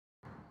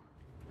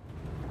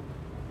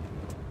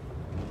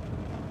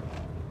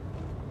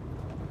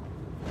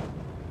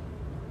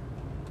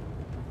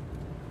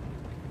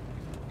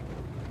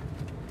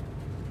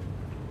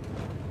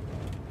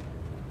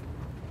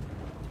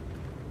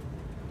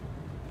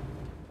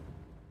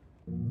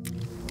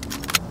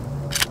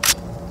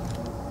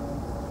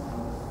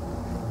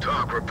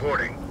Talk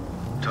reporting.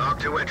 Talk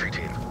to entry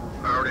team.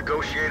 Our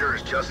negotiator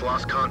has just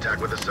lost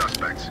contact with the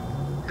suspects.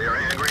 They are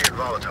angry and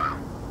volatile.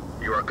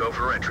 You are go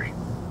for entry.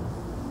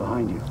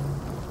 Behind you.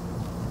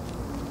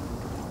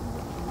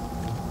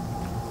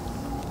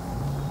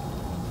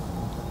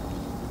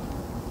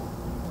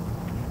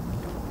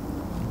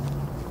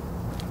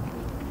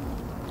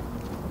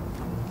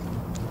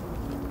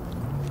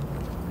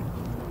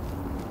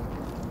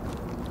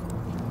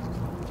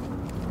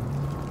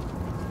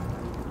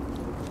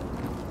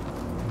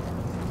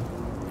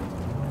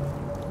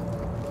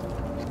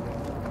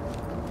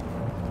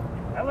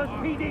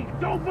 LSPD,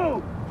 don't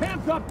move!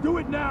 Hands up, do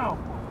it now!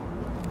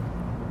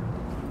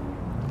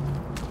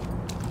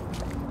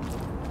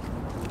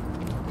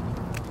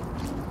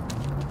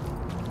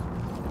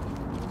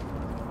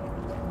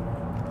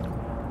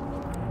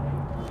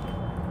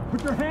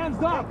 Put your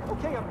hands up!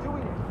 Okay, I'm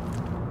doing it.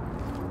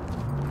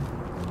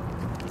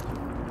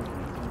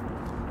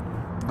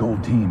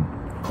 Gold team,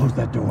 close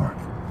that door.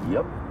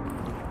 Yep.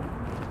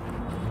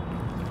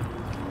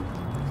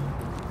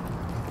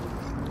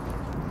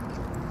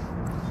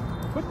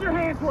 Put your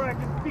hands where I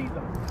can see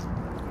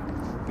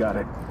them. Got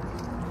it.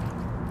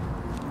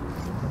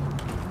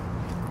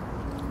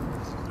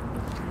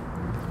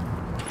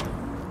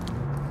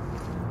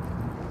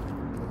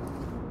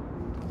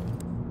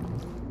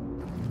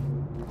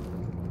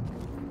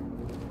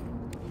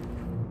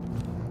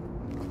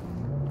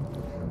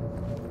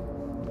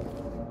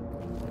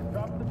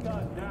 Drop the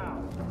gun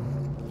now.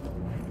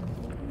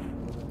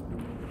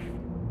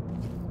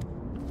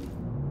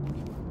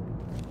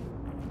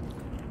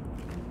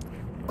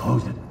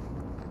 Close it.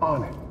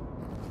 On it.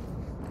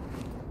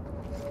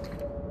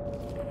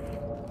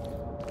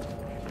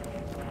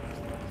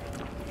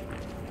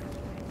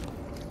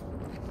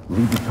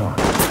 Leave the talk.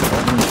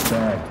 Everyone's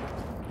bagged.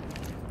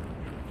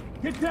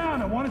 Get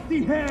down, I want to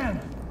see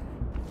hands!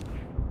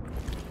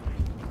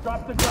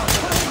 Drop the gun.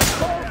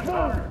 Cold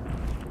move!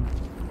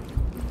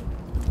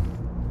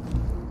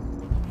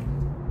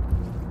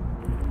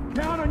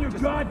 Down on your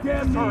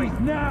goddamn knees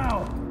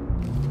now!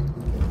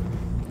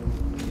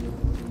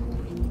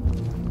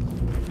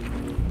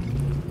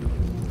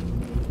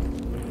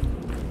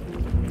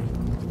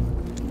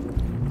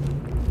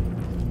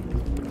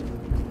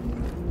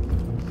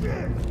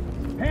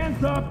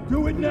 Hands up!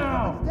 Do it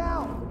now!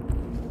 Down!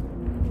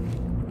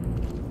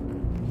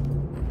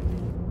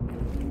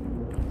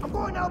 I'm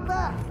going out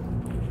back!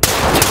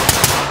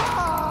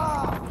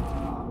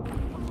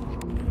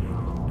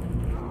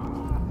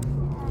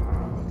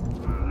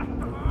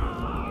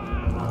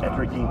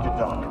 Entry team to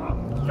talk.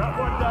 Got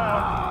one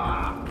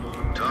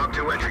down! Talk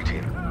to entry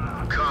team.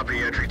 Copy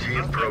entry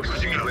team.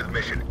 Proceed with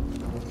mission.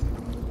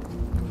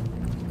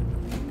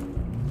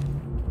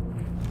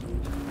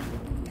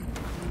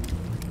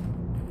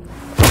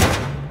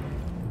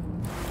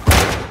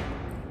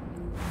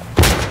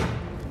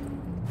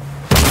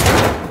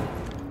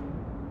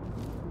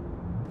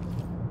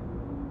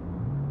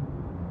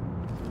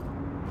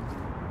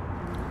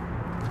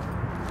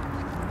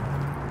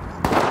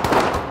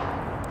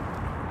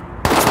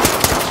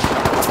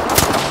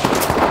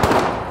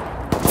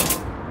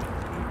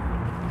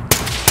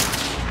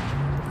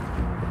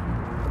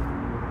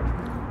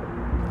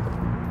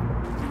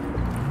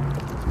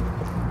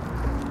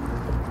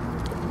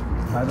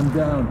 Tie them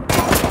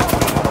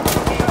down.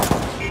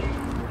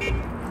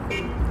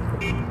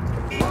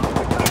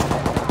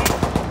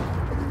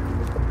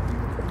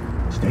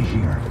 Stay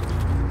here.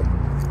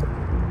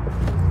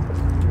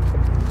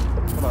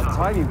 About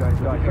time you guys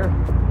got here.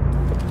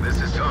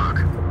 This is talk.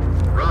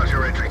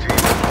 Roger, entry team.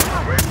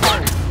 Great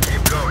work.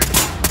 Keep going.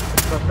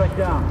 Suspect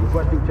down.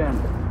 Requesting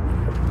 10.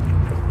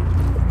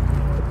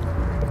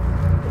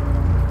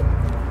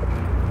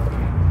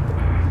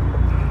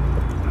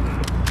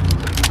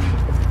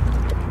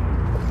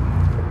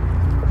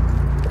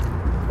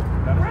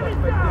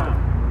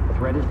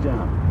 Threat is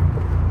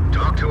down.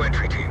 Talk to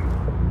entry team.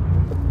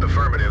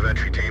 Affirmative,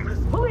 entry team.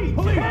 Police!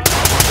 Police!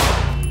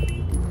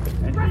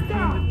 Entry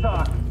team to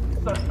talk.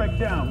 Suspect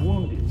down,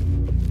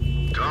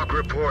 wounded. Talk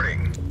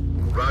reporting.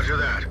 Roger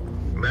that.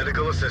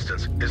 Medical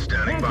assistance is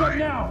standing Hands up by.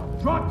 now!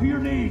 Drop to your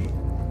knees!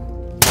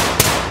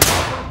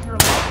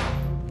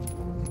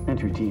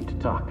 Entry team to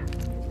talk.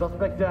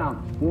 Suspect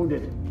down.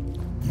 Wounded.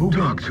 Move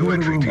Talk in. to Clear the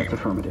entry room. team. That's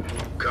affirmative.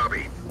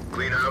 Copy.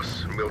 Clean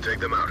house, and we'll take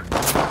them out.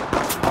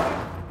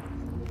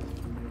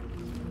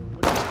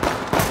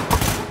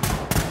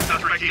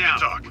 Suspect down.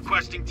 Talk.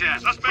 Requesting 10.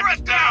 Suspect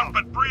is down,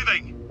 but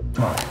breathing.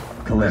 Talk.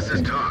 This Collecting.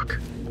 is talk.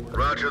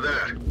 Roger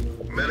that.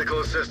 Medical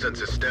assistance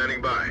is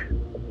standing by.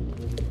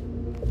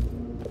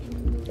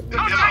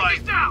 Suspect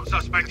is down.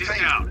 Suspect is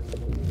down.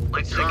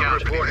 Let's take Talk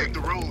out. reporting. The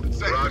road.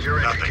 Roger,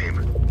 entry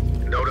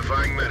team.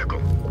 Notifying medical.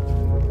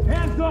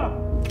 Hands up!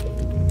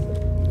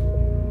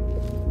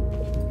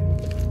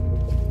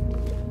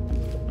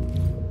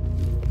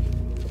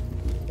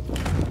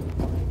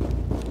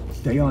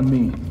 Stay on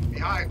me.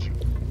 Behind you.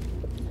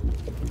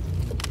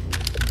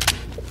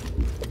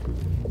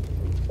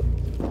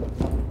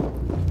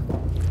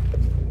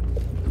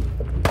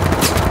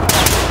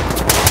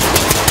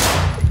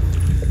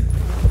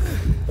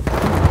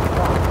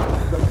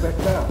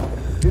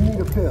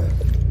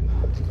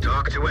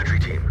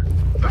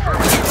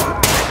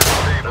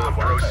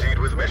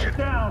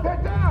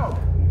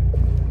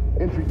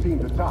 entry team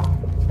to talk.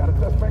 Got a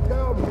suspect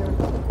down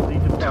here.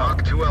 Need to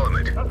Talk to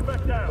element.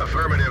 Suspect down.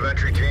 Affirmative,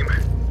 entry team.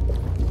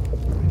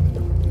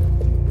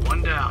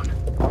 One down.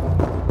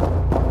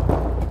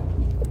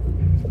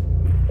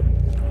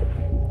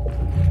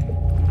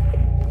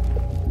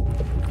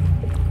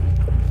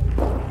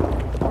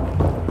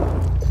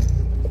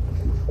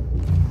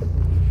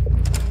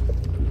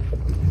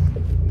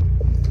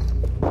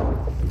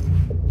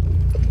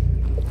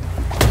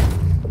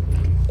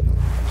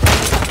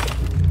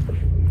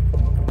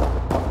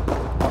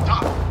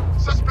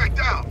 Suspect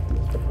down.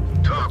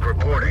 Talk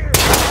reporting.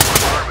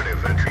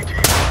 Affirmative, entry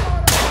team.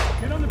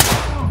 Get on the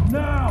ground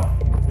now.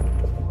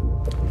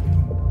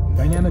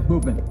 Dynamic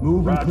movement.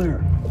 Move and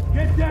clear.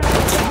 Get down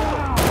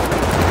now.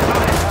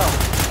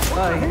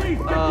 Police,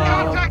 get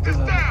down. Contact is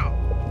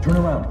down. Turn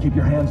around. Keep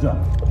your hands up.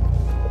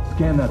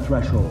 Scan that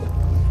threshold.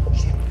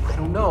 Shit, I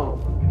don't know.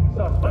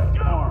 Suspect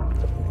armed.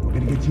 We're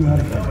gonna get you out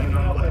of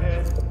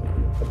here.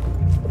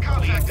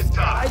 Contact is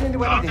down. I didn't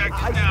do anything. Contact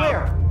is I down.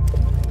 swear.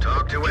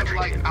 Talk to entry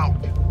team. Out.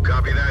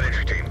 Copy that,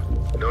 entry team.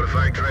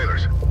 Notifying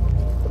trailers.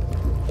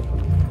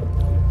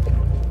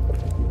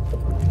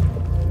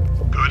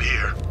 Good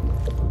here.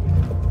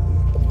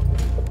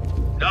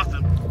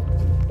 Nothing.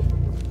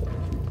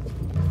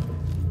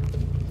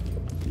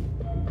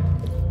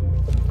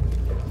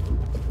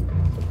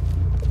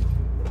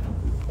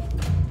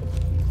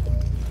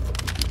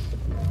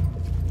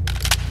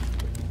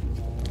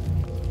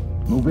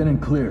 Move in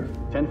and clear.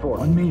 10-4.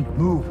 On me.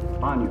 Move.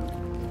 On you.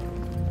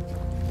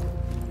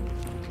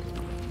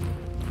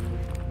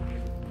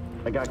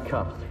 I got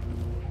cuffs.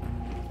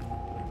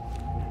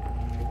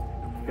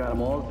 Got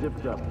them all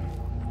zipped up.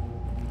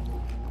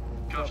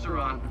 Cuffs are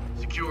on.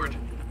 Secured.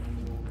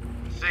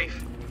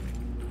 Safe.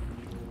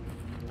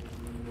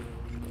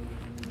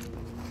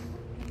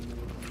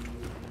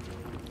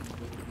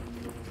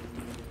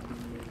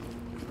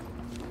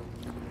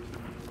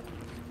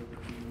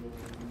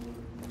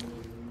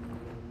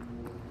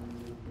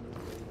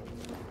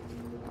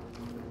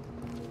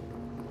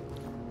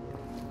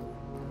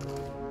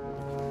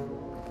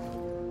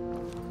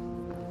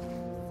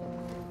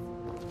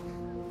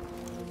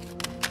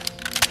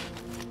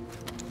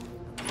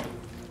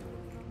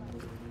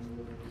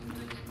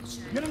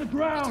 Get on the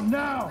ground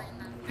now.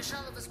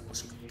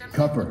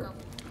 Cover.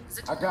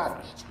 I got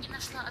it.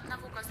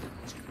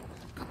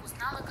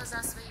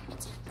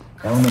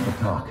 Element to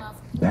talk.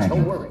 Back.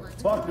 Don't worry.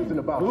 Boss isn't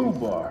about Blue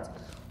bar.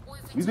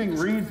 You think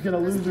Reed's gonna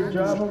lose her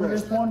job over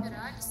this one?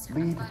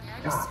 lead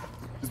talk.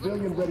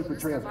 Civilian ready for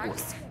transport.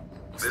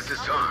 This is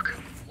talk.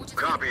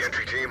 Copy,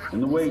 entry team. In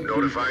the way,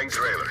 Notifying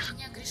trailers.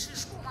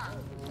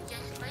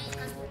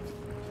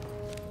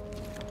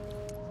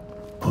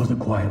 Close it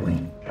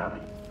quietly.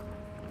 Copy.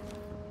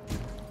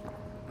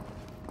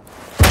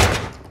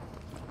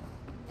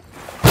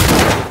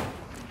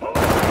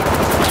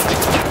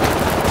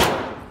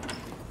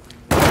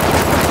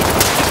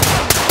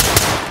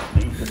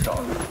 Need to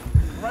talk.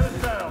 Run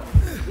it down.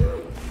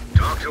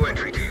 Talk to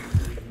entry team.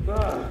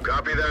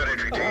 Copy that,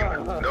 entry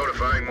team.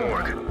 Notifying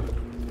morgue.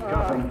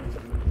 Cuffing.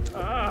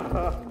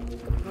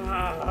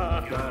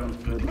 Got him.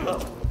 Good to go.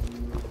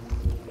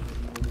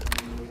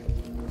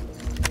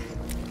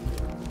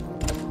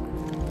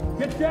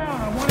 Get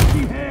down. I want to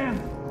see hands.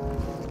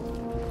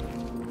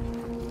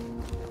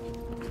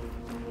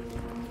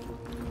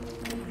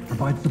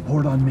 Provide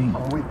support on me.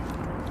 Oh, wait.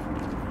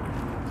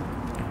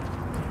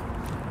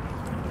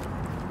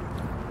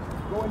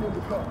 Going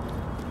into car.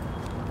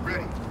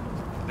 Ready.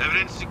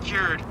 Evidence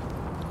secured.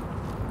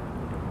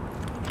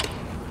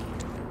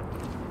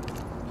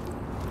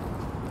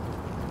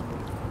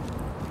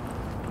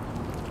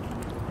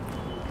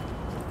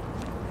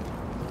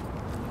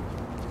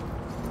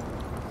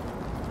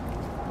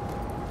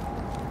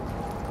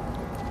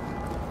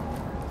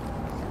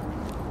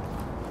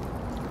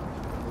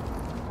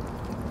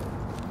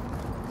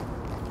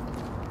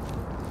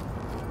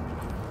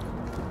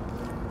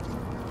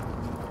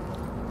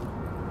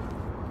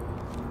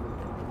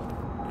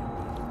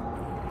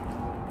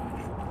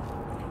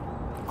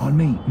 On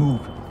me.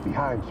 Move.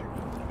 Behind you.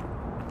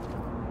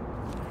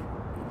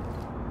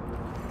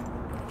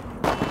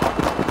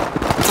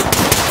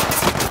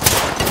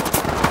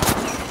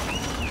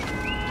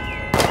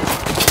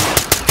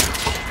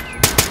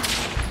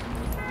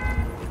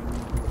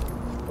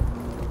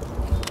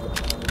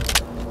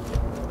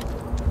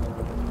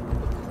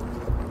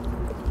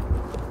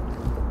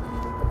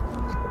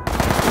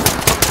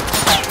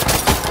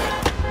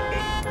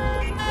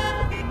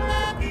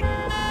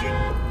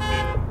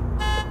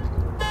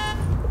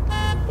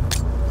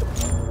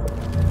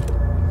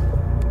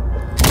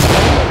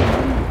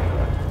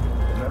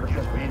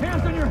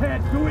 Hands on your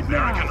head. Do it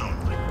American now.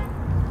 only.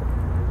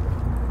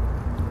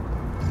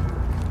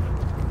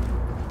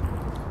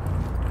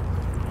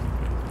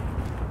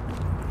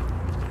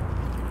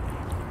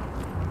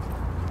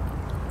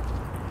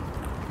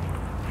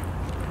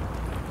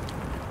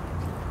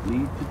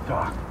 Need to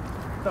talk.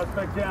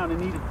 Suspect down and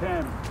need a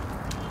 10.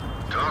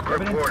 Talk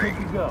Evidence reporting.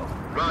 good to go.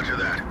 Roger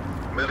that.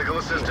 Medical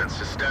assistance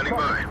is standing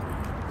by.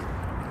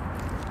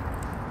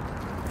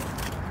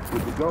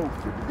 Good to go.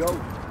 Good to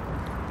go.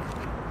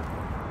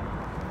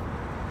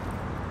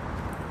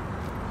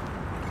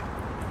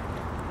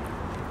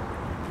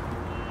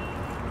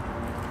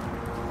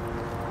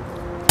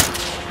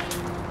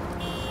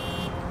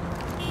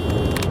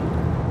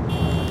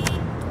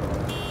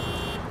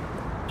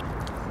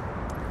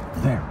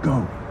 There,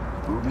 go.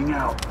 Moving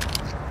out.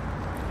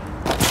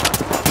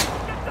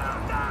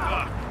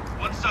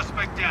 One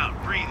suspect down,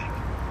 breathing.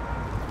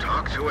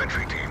 Talk to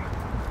entry team.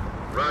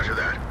 Roger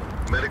that.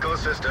 Medical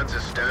assistance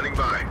is standing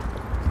by.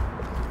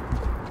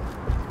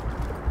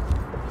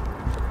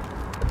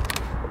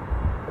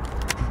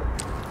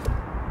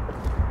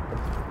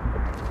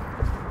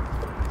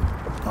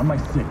 On my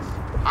 6.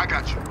 I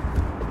got you.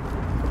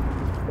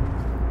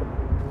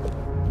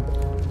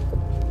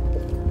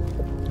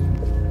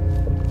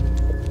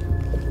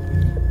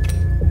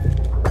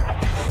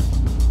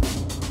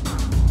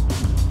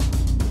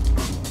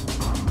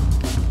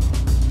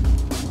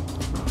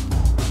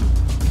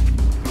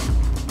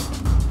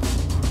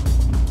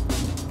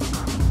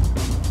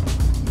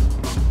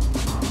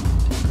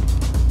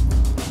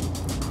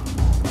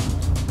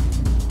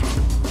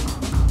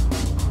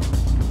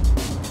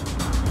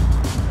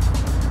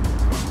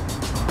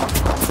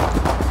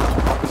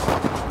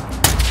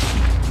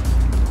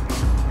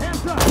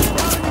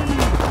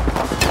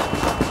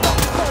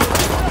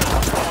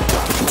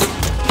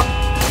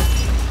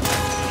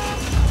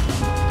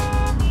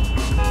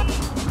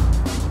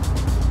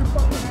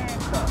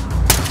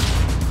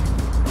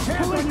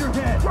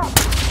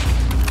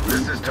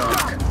 This is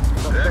Talk.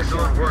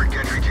 Excellent work,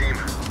 entry team.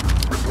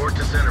 Report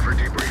to center for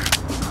debrief.